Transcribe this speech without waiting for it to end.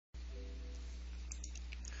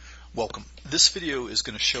Welcome. This video is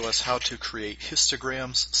going to show us how to create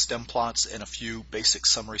histograms, stemplots, and a few basic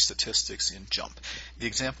summary statistics in JMP. The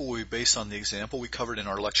example will be based on the example we covered in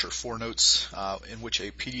our lecture 4 notes, in which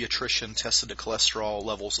a pediatrician tested the cholesterol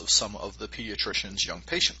levels of some of the pediatrician's young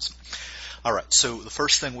patients. Alright, so the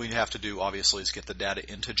first thing we have to do obviously is get the data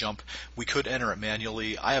into JMP. We could enter it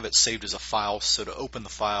manually. I have it saved as a file, so to open the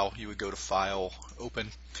file you would go to File, Open.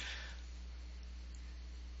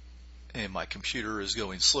 And my computer is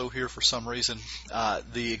going slow here for some reason.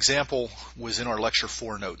 The example was in our lecture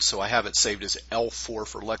 4 notes, so I have it saved as L4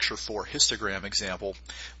 for lecture 4 histogram example.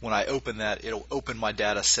 When I open that, it'll open my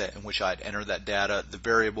data set in which I'd enter that data, the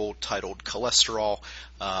variable titled cholesterol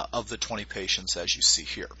of the 20 patients as you see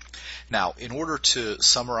here. Now, in order to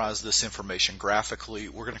summarize this information graphically,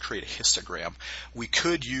 we're going to create a histogram. We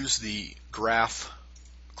could use the graph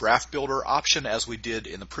builder option as we did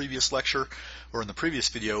in the previous lecture or in the previous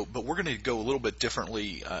video, but we're going to go a little bit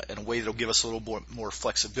differently in a way that will give us a little more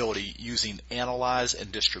flexibility using Analyze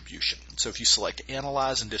and Distribution. So if you select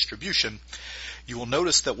Analyze and Distribution, you will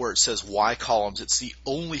notice that where it says Y columns, it's the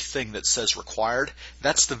only thing that says required.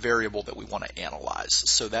 That's the variable that we want to analyze.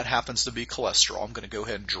 So that happens to be cholesterol. I'm going to go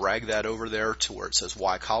ahead and drag that over there to where it says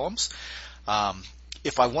Y columns.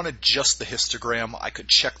 If I wanted just the histogram, I could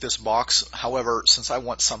check this box. However, since I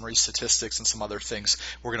want summary statistics and some other things,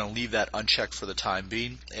 we're going to leave that unchecked for the time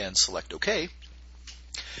being and select OK.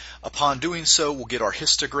 Upon doing so, we'll get our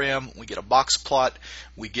histogram, we get a box plot,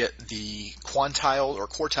 we get the quartiles,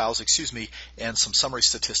 and some summary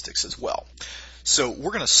statistics as well. So we're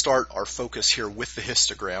going to start our focus here with the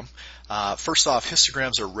histogram. First off,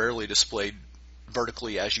 histograms are rarely displayed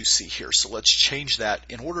vertically as you see here. So let's change that.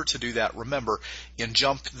 In order to do that, remember in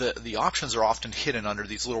JMP the options are often hidden under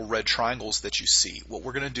these little red triangles that you see. What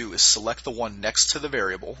we're going to do is select the one next to the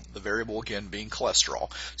variable again being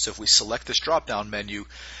cholesterol. So if we select this drop down menu,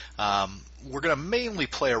 we're going to mainly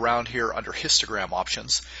play around here under histogram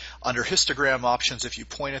options. Under histogram options, if you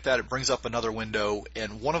point at that, it brings up another window,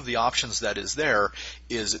 and one of the options that is there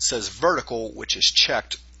is it says vertical, which is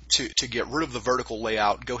checked. To get rid of the vertical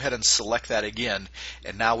layout, go ahead and select that again,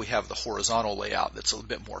 and now we have the horizontal layout that's a little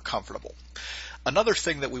bit more comfortable. Another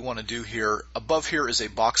thing that we want to do here, above here is a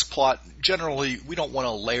box plot. Generally, we don't want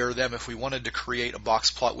to layer them. If we wanted to create a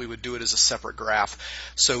box plot, we would do it as a separate graph.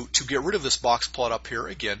 So to get rid of this box plot up here,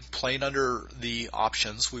 again, plain under the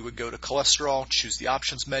options, we would go to cholesterol, choose the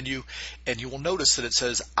options menu, and you will notice that it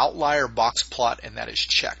says outlier box plot, and that is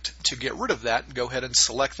checked. To get rid of that, go ahead and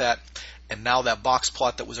select that, and now that box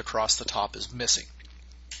plot that was across the top is missing.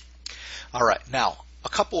 Alright, now a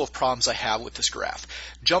couple of problems I have with this graph.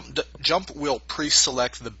 JMP will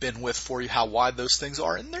pre-select the bin width for you, how wide those things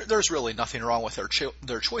are, and there's really nothing wrong with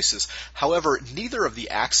their choices. However, neither of the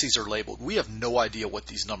axes are labeled. We have no idea what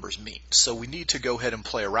these numbers mean, so we need to go ahead and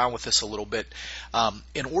play around with this a little bit.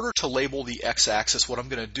 In order to label the x-axis, what I'm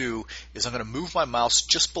going to do is I'm going to move my mouse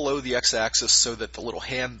just below the x-axis so that the little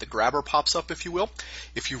hand, the grabber, pops up, if you will.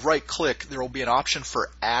 If you right-click, there will be an option for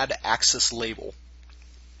Add Axis Label.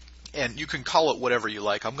 And you can call it whatever you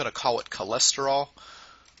like. I'm going to call it cholesterol.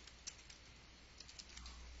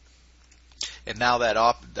 And now that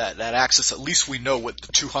axis, at least we know what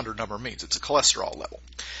the 200 number means. It's a cholesterol level.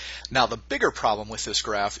 Now the bigger problem with this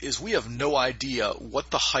graph is we have no idea what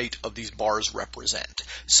the height of these bars represent.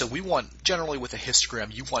 So we want, generally with a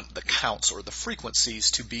histogram, you want the counts or the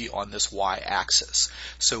frequencies to be on this y-axis.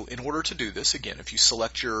 So in order to do this, again, if you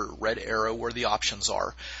select your red arrow where the options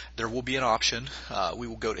are, there will be an option. We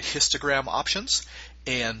will go to histogram options,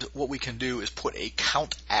 and what we can do is put a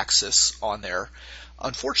count axis on there.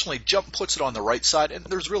 Unfortunately, JMP puts it on the right side, and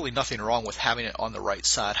there's really nothing wrong with having it on the right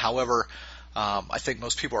side. However, I think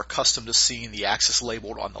most people are accustomed to seeing the axis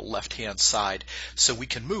labeled on the left-hand side. So we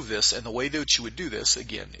can move this, and the way that you would do this,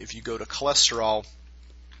 again, if you go to cholesterol,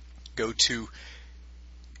 go to,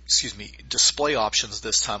 display options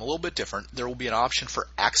this time, a little bit different. There will be an option for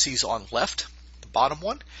axes on left, the bottom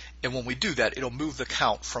one, and when we do that, it'll move the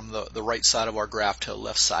count from the right side of our graph to the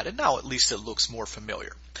left side, and now at least it looks more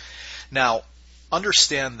familiar. Now,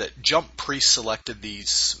 understand that JMP pre-selected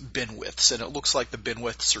these bin widths, and it looks like the bin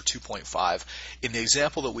widths are 2.5. In the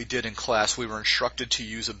example that we did in class, we were instructed to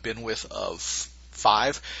use a bin width of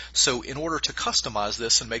 5. So in order to customize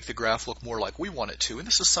this and make the graph look more like we want it to, and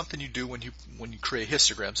this is something you do when you create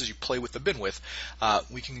histograms, as you play with the bin width,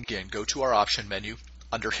 we can again go to our option menu.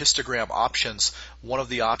 Under histogram options, one of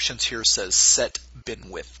the options here says set bin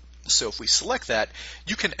width. So if we select that,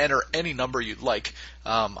 you can enter any number you'd like.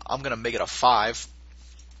 I'm going to make it a 5,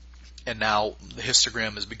 and now the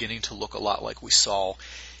histogram is beginning to look a lot like we saw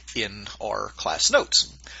in our class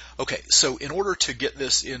notes. Okay, so in order to get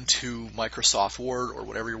this into Microsoft Word or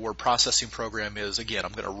whatever your word processing program is, again,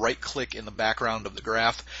 I'm going to right click in the background of the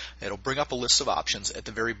graph. It'll bring up a list of options. At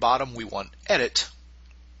the very bottom we want Edit.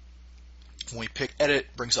 When we pick Edit,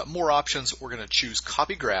 it brings up more options. We're going to choose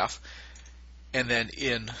Copy Graph, and then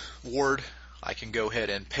in Word I can go ahead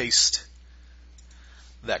and paste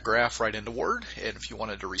that graph right into Word, and if you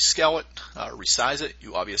wanted to rescale it, resize it,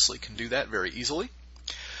 you obviously can do that very easily.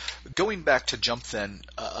 Going back to JMP then,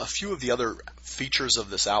 a few of the other features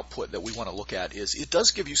of this output that we want to look at is it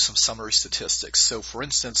does give you some summary statistics. So for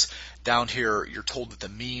instance, down here you're told that the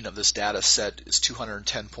mean of this data set is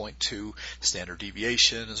 210.2, standard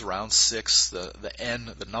deviation is around 6, the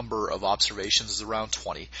n, the number of observations is around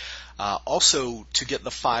 20. Also, to get the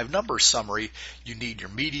 5-number summary, you need your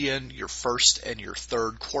median, your first, and your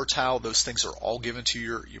third quartile. Those things are all given to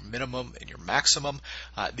your minimum and your maximum.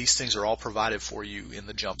 These things are all provided for you in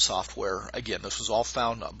the JMP software. Again, this was all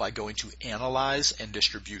found by going to Analyze and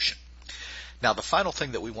Distribution. Now, the final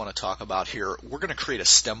thing that we want to talk about here, we're going to create a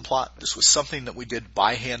Stemplot. This was something that we did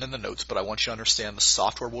by hand in the notes, but I want you to understand the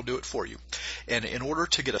software will do it for you. And in order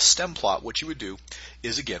to get a Stemplot, what you would do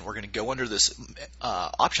is, again, we're going to go under this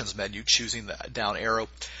options menu, choosing the down arrow.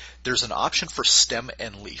 There's an option for stem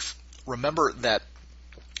and leaf. Remember that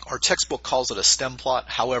our textbook calls it a stem plot.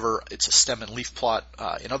 However, it's a stem and leaf plot.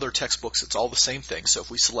 In other textbooks, it's all the same thing. So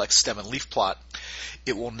if we select stem and leaf plot,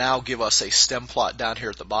 it will now give us a stem plot down here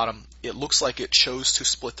at the bottom. It looks like it chose to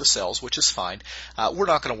split the cells, which is fine. We're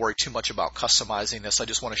not going to worry too much about customizing this. I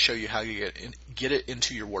just want to show you how you get it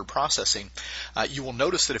into your word processing. You will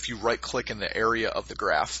notice that if you right-click in the area of the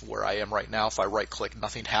graph, where I am right now, if I right-click,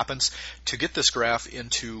 nothing happens. To get this graph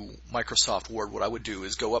into Microsoft Word, what I would do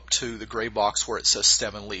is go up to the gray box where it says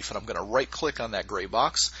stem and leaf, and I'm going to right-click on that gray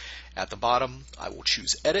box. At the bottom, I will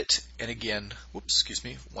choose Edit, and again,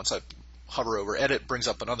 once I hover over Edit, brings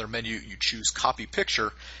up another menu. You choose Copy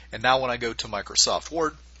Picture, and now when I go to Microsoft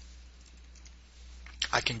Word,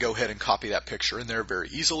 I can go ahead and copy that picture in there very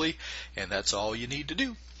easily, and that's all you need to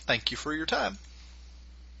do. Thank you for your time.